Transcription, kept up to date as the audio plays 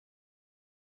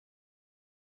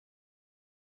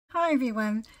Hi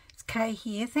everyone, it's Kay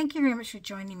here. Thank you very much for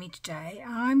joining me today.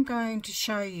 I'm going to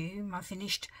show you my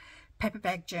finished paper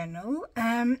bag journal.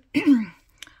 This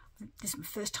is my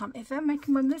first time ever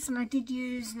making one of this, and I did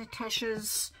use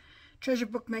Natasa's Treasure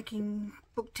Bookmaking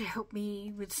book to help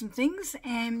me with some things,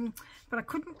 but I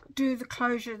couldn't do the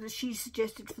closure that she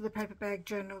suggested for the paper bag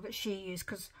journal that she used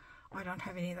because I don't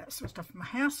have any of that sort of stuff in my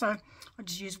house, so I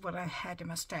just used what I had in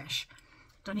my stash.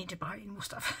 Don't need to buy any more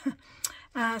stuff.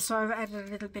 So I've added a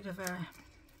little bit of a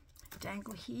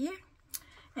dangle here,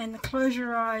 and the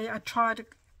closure I tried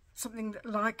something that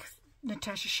like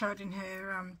Natasa showed in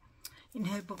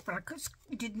her book, but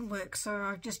it didn't work. So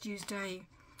I just used a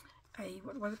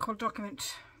what they call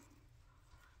document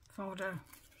folder.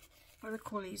 What do they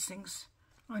call these things?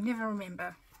 I never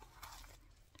remember.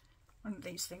 One of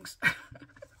these things.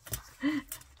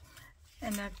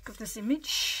 And I've got this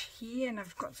image here, and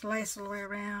I've got the lace all the way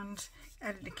around,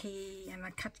 added a key, and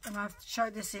I've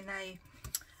showed this in a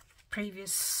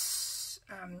previous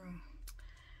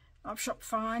op shop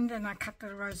find, and I cut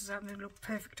the roses out and they look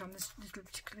perfect on this little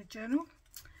particular journal.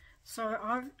 So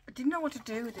I didn't know what to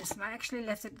do with this, and I actually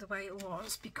left it the way it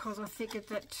was because I figured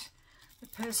that the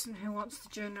person who wants the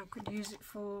journal could use it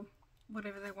for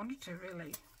whatever they wanted to,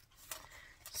 really.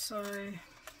 So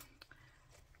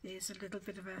there's a little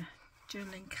bit of a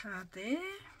journaling card there,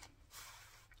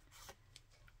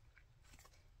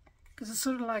 because it's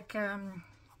sort of like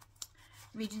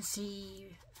Regency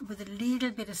with a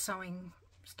little bit of sewing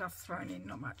stuff thrown in,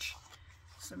 not much.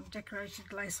 Some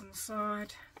decorated lace on the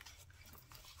side,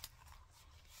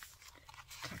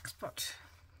 tack spot.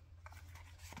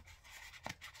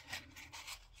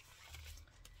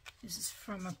 This is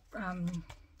from a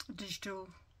digital,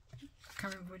 I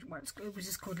can't remember what it's called. It was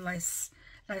just called lace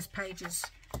pages.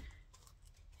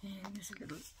 And there's a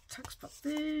little tuck spot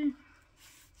there,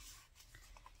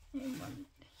 and one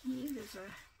here, there's a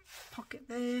pocket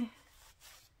there,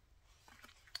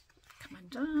 come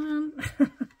undone.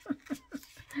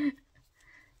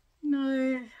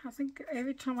 No, I think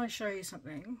every time I show you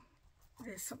something,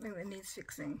 there's something that needs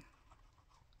fixing.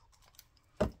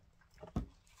 Bit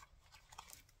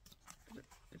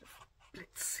of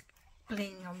blitz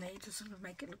bling on there to sort of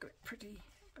make it look a bit pretty,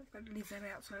 but I've got to leave that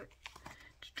out so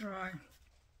to dry.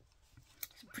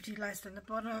 Pretty lace on the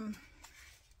bottom,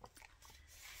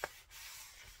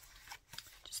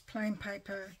 just plain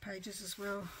paper pages as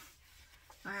well.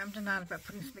 I am denied about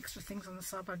putting some extra things on the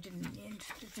side, but I didn't in the end.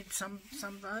 I did some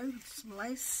though, some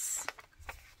lace,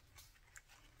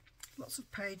 lots of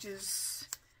pages,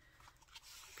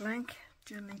 blank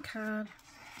journaling card,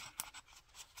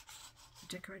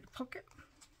 decorated pocket,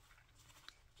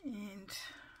 and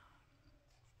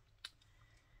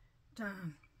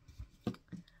done.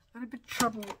 I had a bit of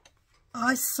trouble.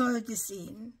 I sewed this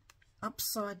in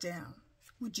upside down,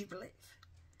 would you believe?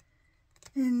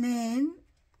 And then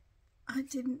I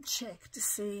didn't check to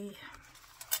see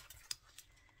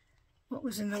what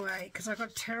was in the way, because I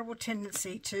got a terrible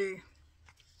tendency to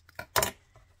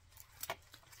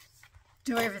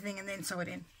do everything and then sew it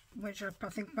in, which I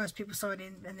think most people sew it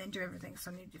in and then do everything, so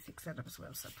I need to fix that up as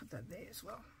well, so I put that there as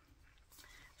well.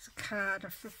 It's a card. I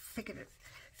figured it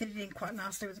fitted in quite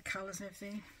nicely with the colours and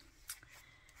everything.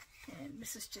 And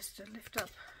this is just a lift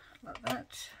up like that.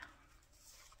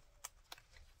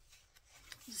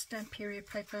 This is Stamperia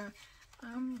paper,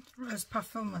 rose puff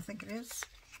film, I think it is.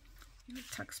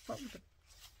 A tuck spot with a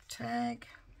tag.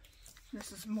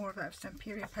 This is more of that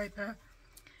Stamperia paper.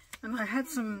 And I had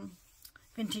some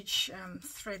vintage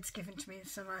threads given to me,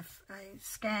 so I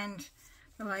scanned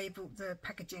the label, the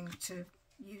packaging to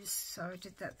use, so I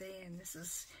did that there, and this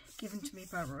is given to me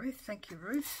by Ruth. Thank you,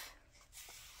 Ruth.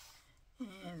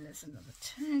 And there's another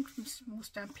tag from some more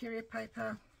Stamperia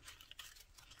paper.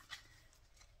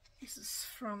 This is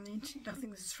from the internet. I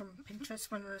think this is from Pinterest,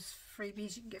 one of those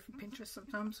freebies you can get from Pinterest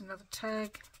sometimes. Another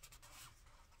tag.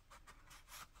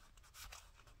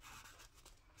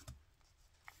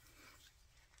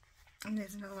 And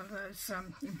there's another one of those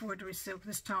embroidery silk.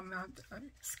 This time I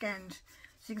scanned,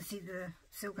 so you can see the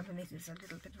silk underneath. There's a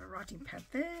little bit of a writing pad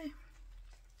there.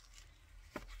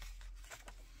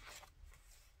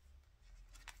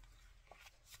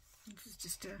 This is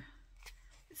just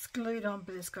it's glued on,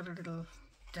 but it's got a little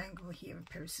dangle here, a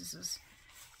pair of scissors.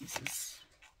 This is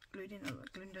glued in,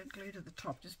 glued at the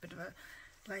top, just a bit of a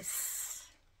lace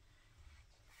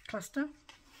cluster.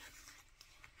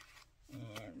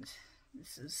 And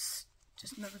this is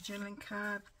just another journaling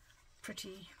card,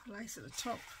 pretty lace at the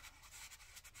top.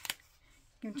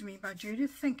 Given to me by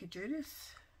Judith. Thank you,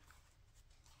 Judith.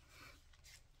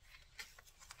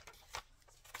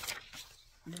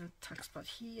 Little tuck spot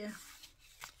here,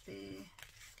 there,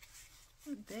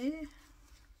 and there.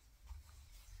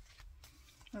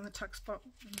 another tuck spot,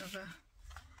 another,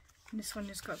 and this one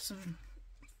has got some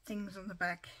things on the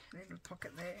back, a little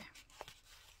pocket there.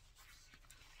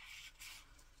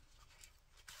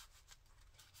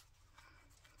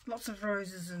 Lots of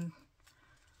roses and,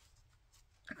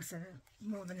 like I said,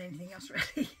 more than anything else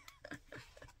really.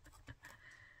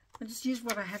 I just used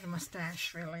what I had in my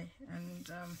stash really, and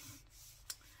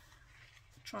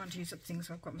trying to use up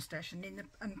things I've got in my stash. And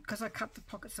because I cut the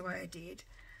pockets the way I did,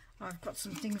 I've got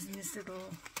some things in this little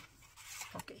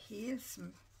pocket here,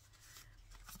 some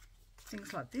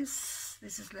things like this.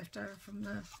 This is left over from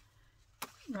the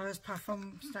Rose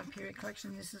Parfum Stamp Period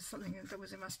collection. This is something that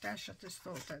was in my stash. I just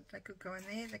thought that they could go in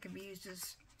there. They can be used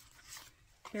as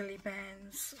belly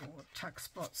bands or tuck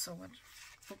spots or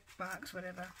bookmarks,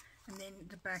 whatever. And then at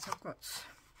the back I've got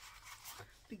a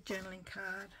big journaling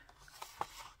card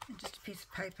and just a piece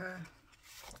of paper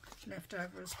left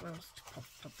over as well, just to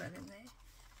pop that in there.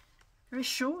 Very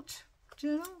short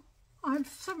journal. I had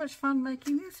so much fun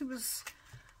making this. It was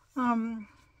a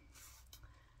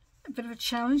bit of a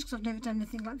challenge because I've never done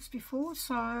anything like this before,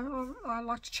 so I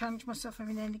like to challenge myself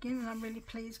every now and again, and I'm really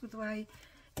pleased with the way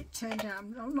it turned out.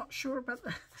 I'm not sure about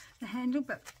the handle,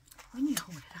 but when you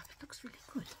hold it up it looks really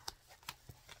good.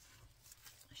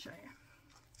 I'll show you.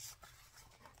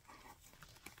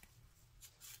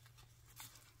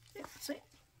 Yeah, see?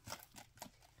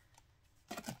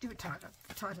 Do it tighter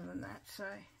than that, so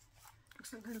it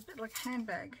looks like a little bit like a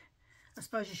handbag. I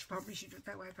suppose you probably should do it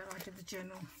that way, but I did the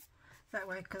journal that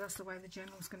way because that's the way the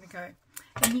journal is going to go.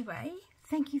 Anyway,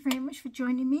 thank you very much for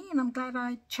joining me, and I'm glad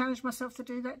I challenged myself to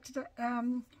do that today,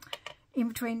 in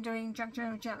between doing Junk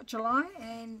Journal July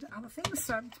and other things.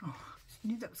 So I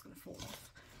knew that was going to fall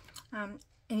off.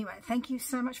 Anyway, thank you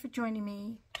so much for joining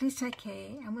me. Please take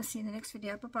care, and we'll see you in the next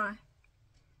video. Bye bye.